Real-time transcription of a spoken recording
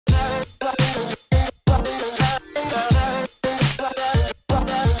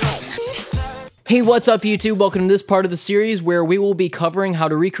Hey, what's up YouTube? Welcome to this part of the series where we will be covering how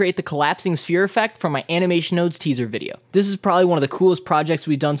to recreate the collapsing sphere effect from my animation nodes teaser video. This is probably one of the coolest projects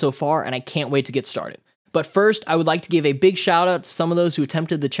we've done so far and I can't wait to get started. But first, I would like to give a big shout out to some of those who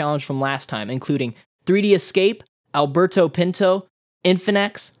attempted the challenge from last time, including 3D Escape, Alberto Pinto,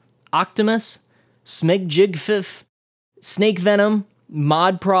 Infinex, Optimus, Smigjigfif, Snake Venom,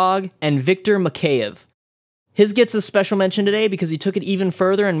 Modprog, and Victor Makayev. His gets a special mention today because he took it even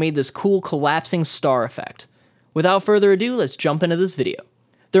further and made this cool collapsing star effect. Without further ado, let's jump into this video.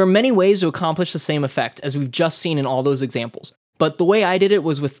 There are many ways to accomplish the same effect as we've just seen in all those examples, but the way I did it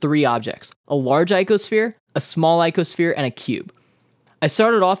was with three objects: a large icosphere, a small icosphere, and a cube. I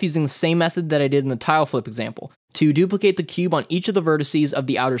started off using the same method that I did in the tile flip example, to duplicate the cube on each of the vertices of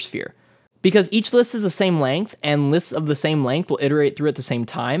the outer sphere. Because each list is the same length, and lists of the same length will iterate through at the same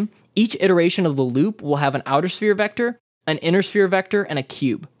time, each iteration of the loop will have an outer sphere vector, an inner sphere vector, and a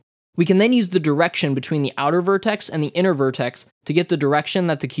cube. We can then use the direction between the outer vertex and the inner vertex to get the direction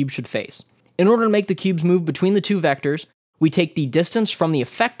that the cube should face. In order to make the cubes move between the two vectors, we take the distance from the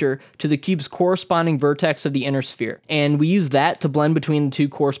effector to the cube's corresponding vertex of the inner sphere, and we use that to blend between the two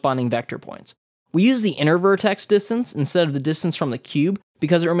corresponding vector points. We use the inner vertex distance instead of the distance from the cube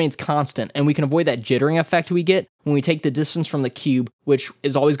because it remains constant, and we can avoid that jittering effect we get when we take the distance from the cube, which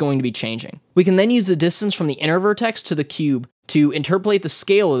is always going to be changing. We can then use the distance from the inner vertex to the cube to interpolate the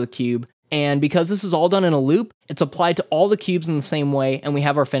scale of the cube, and because this is all done in a loop, it's applied to all the cubes in the same way, and we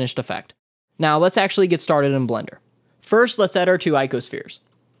have our finished effect. Now let's actually get started in Blender. First, let's add our two icospheres.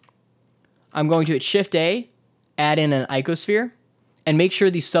 I'm going to hit Shift A, add in an icosphere, and make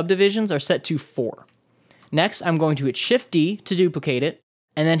sure these subdivisions are set to 4. Next, I'm going to hit Shift D to duplicate it,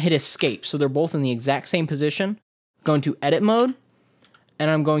 and then hit Escape, so they're both in the exact same position. Going to Edit Mode, and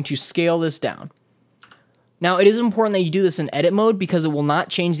I'm going to scale this down. Now, it is important that you do this in Edit Mode because it will not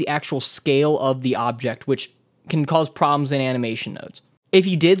change the actual scale of the object, which can cause problems in animation nodes. If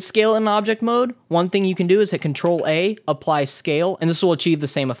you did scale in Object Mode, one thing you can do is hit Control A, apply Scale, and this will achieve the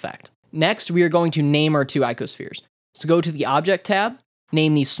same effect. Next, we are going to name our two icospheres. So go to the Object tab,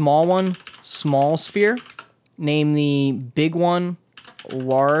 name the small one Small Sphere, name the big one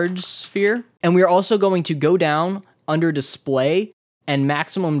Large Sphere, and we are also going to go down under Display and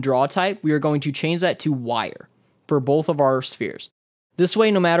Maximum Draw Type. We are going to change that to Wire for both of our spheres. This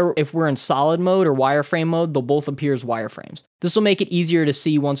way, no matter if we're in solid mode or wireframe mode, they'll both appear as wireframes. This will make it easier to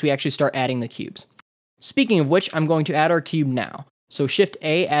see once we actually start adding the cubes. Speaking of which, I'm going to add our cube now. So Shift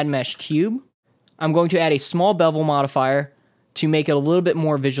A, add Mesh Cube. I'm going to add a small bevel modifier to make it a little bit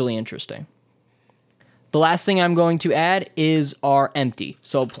more visually interesting. The last thing I'm going to add is our empty.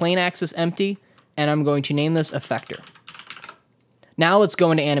 So plane axis empty, and I'm going to name this effector. Now let's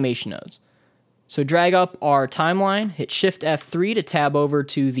go into animation nodes. So drag up our timeline, hit Shift F3 to tab over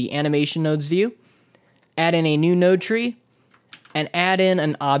to the animation nodes view, add in a new node tree, and add in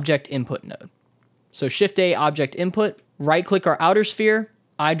an object input node. So Shift A, object input, right click our outer sphere,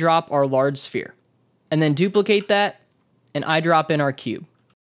 eyedrop our large sphere, and then duplicate that and eyedrop in our cube.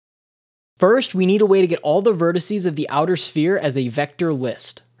 First, we need a way to get all the vertices of the outer sphere as a vector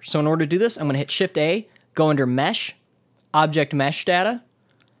list. So in order to do this, I'm going to hit Shift A, go under Mesh, Object Mesh Data,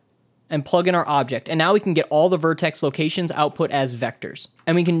 and plug in our object. And now we can get all the vertex locations output as vectors.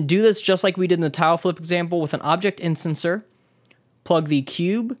 And we can do this just like we did in the tile flip example with an object instancer, plug the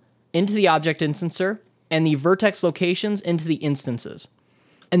cube into the object instancer, and the vertex locations into the instances.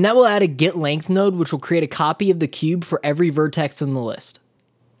 And that will add a get length node, which will create a copy of the cube for every vertex in the list.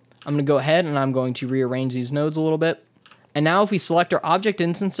 I'm going to go ahead and I'm going to rearrange these nodes a little bit. And now if we select our object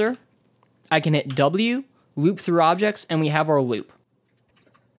instancer, I can hit W, loop through objects, and we have our loop.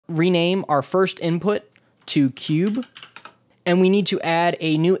 Rename our first input to cube, and we need to add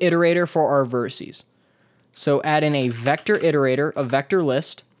a new iterator for our vertices. So add in a vector iterator, a vector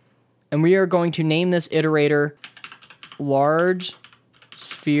list, and we are going to name this iterator large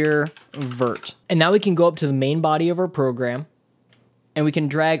sphere vert. And now we can go up to the main body of our program, and we can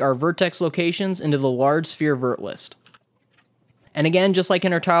drag our vertex locations into the large sphere vert list. And again, just like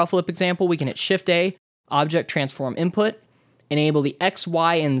in our tile flip example, we can hit Shift A, object transform input, enable the X,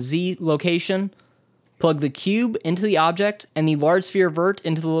 Y, and Z location, plug the cube into the object, and the large sphere vert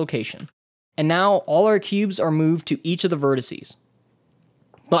into the location. And now all our cubes are moved to each of the vertices.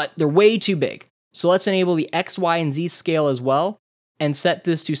 But they're way too big. So let's enable the X, Y, and Z scale as well, and set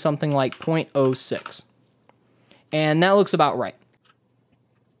this to something like 0.06. And that looks about right.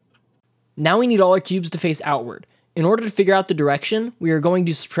 Now we need all our cubes to face outward. In order to figure out the direction, we are going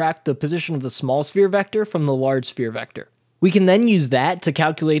to subtract the position of the small sphere vector from the large sphere vector. We can then use that to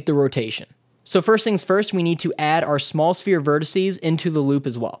calculate the rotation. So first things first, we need to add our small sphere vertices into the loop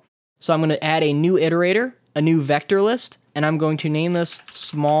as well. So I'm going to add a new iterator, a new vector list, and I'm going to name this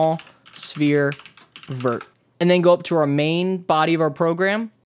small sphere vert. And then go up to our main body of our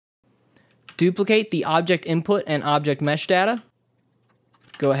program, duplicate the object input and object mesh data.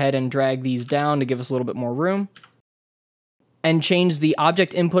 Go ahead and drag these down to give us a little bit more room. And change the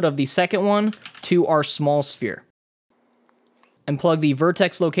object input of the second one to our small sphere. And plug the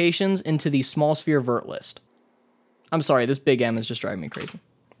vertex locations into the small sphere vert list. I'm sorry, this big M is just driving me crazy.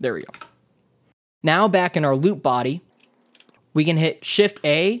 There we go. Now back in our loop body, we can hit Shift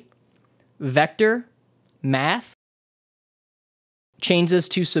A, Vector, Math, change this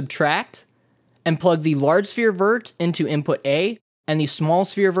to Subtract, and plug the large sphere vert into input A and the small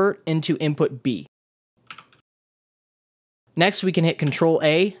sphere vert into input B. Next, we can hit Control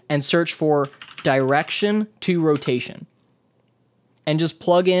A and search for Direction to Rotation. And just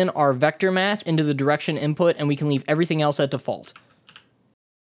plug in our vector math into the direction input, and we can leave everything else at default.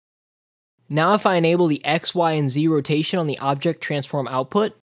 Now if I enable the X, Y, and Z rotation on the object transform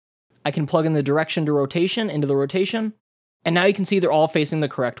output, I can plug in the direction to rotation into the rotation, and now you can see they're all facing the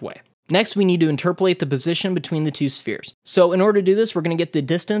correct way. Next, we need to interpolate the position between the two spheres. So in order to do this, we're going to get the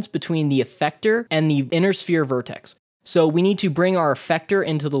distance between the effector and the inner sphere vertex. So we need to bring our effector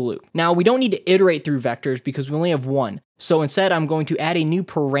into the loop. Now we don't need to iterate through vectors because we only have one. So instead, I'm going to add a new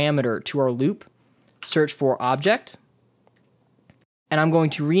parameter to our loop, search for object, and I'm going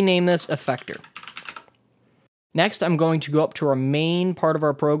to rename this effector. Next, I'm going to go up to our main part of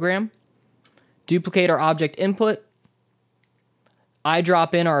our program, duplicate our object input, I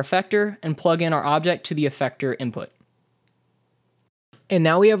drop in our effector, and plug in our object to the effector input. And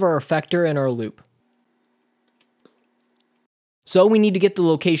now we have our effector in our loop. So we need to get the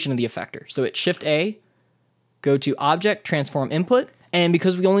location of the effector. So hit Shift A, go to Object, Transform Input, and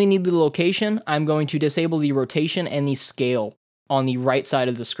because we only need the location, I'm going to disable the rotation and the scale on the right side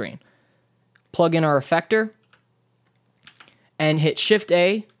of the screen. Plug in our effector, and hit Shift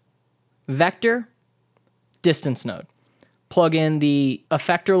A, Vector, Distance Node. Plug in the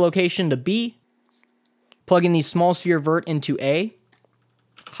effector location to B, plug in the small sphere vert into A,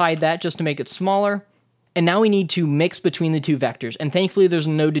 hide that just to make it smaller, and now we need to mix between the two vectors, and thankfully there's a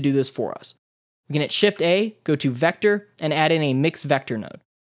node to do this for us. We can hit Shift A, go to Vector, and add in a mix vector node.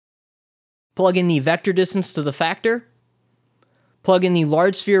 Plug in the vector distance to the factor, plug in the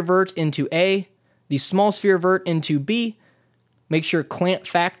large sphere vert into A, the small sphere vert into B, make sure clamp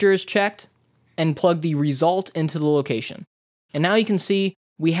factor is checked, and plug the result into the location. And now you can see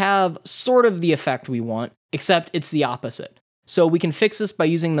we have sort of the effect we want, except it's the opposite. So we can fix this by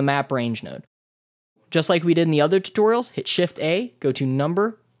using the map range node. Just like we did in the other tutorials, hit Shift A, go to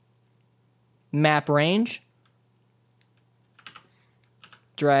Number, Map Range,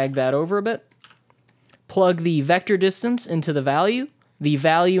 drag that over a bit, plug the vector distance into the value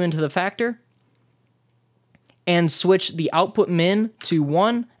into the factor, and switch the output min to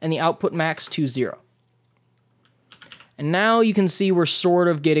 1 and the output max to 0. And now you can see we're sort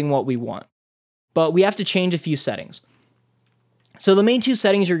of getting what we want. But we have to change a few settings. So the main two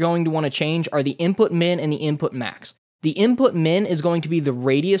settings you're going to want to change are the input min and the input max. The input min is going to be the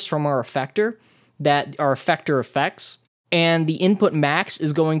radius from our effector that our effector affects, and the input max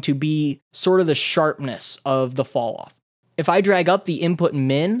is going to be sort of the sharpness of the fall off. If I drag up the input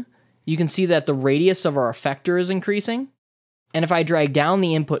min, you can see that the radius of our effector is increasing, and if I drag down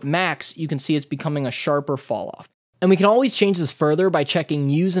the input max, you can see it's becoming a sharper fall off. And we can always change this further by checking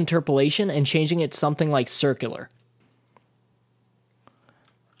Use Interpolation and changing it to something like circular.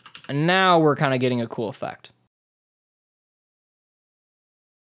 And now we're kind of getting a cool effect.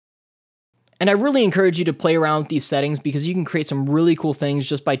 And I really encourage you to play around with these settings because you can create some really cool things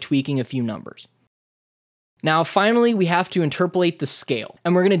just by tweaking a few numbers. Now finally, we have to interpolate the scale.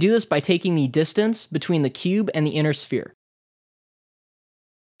 And we're going to do this by taking the distance between the cube and the inner sphere.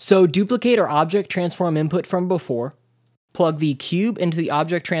 So duplicate our object transform input from before, plug the cube into the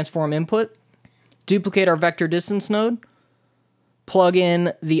object transform input, duplicate our vector distance node, plug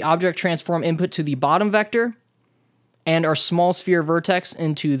in the object transform input to the bottom vector, and our small sphere vertex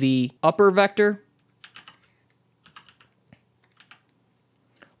into the upper vector.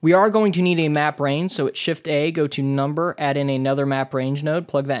 We are going to need a map range, so at Shift A, go to Number, add in another map range node,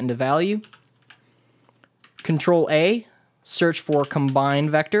 plug that into Value. Control A, search for Combine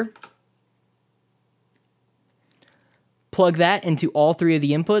Vector. Plug that into all three of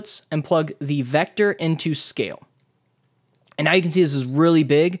the inputs, and plug the vector into Scale. And now you can see this is really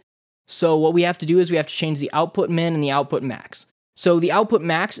big. So what we have to do is we have to change the output min and the output max. So the output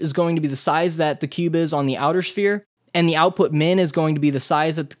max is going to be the size that the cube is on the outer sphere, and the output min is going to be the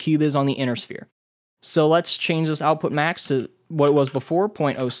size that the cube is on the inner sphere. So let's change this output max to what it was before,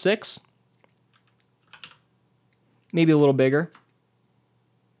 0.06. Maybe a little bigger.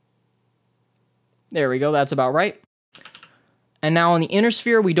 There we go, that's about right. And now on the inner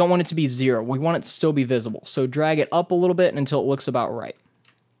sphere, we don't want it to be 0. We want it to still be visible. So drag it up a little bit until it looks about right.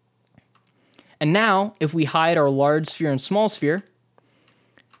 And now, if we hide our large sphere and small sphere,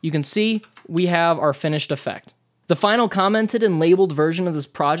 you can see we have our finished effect. The final commented and labeled version of this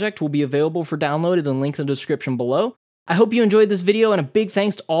project will be available for download in the link in the description below. I hope you enjoyed this video, and a big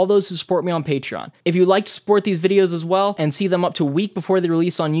thanks to all those who support me on Patreon. If you'd like to support these videos as well and see them up to a week before they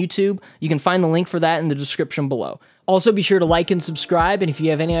release on YouTube, you can find the link for that in the description below. Also, be sure to like and subscribe, and if you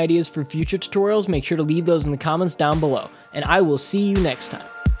have any ideas for future tutorials, make sure to leave those in the comments down below. And I will see you next time.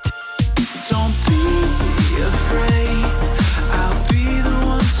 Don't be afraid, I'll be the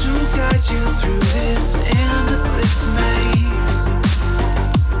one to guide you through this.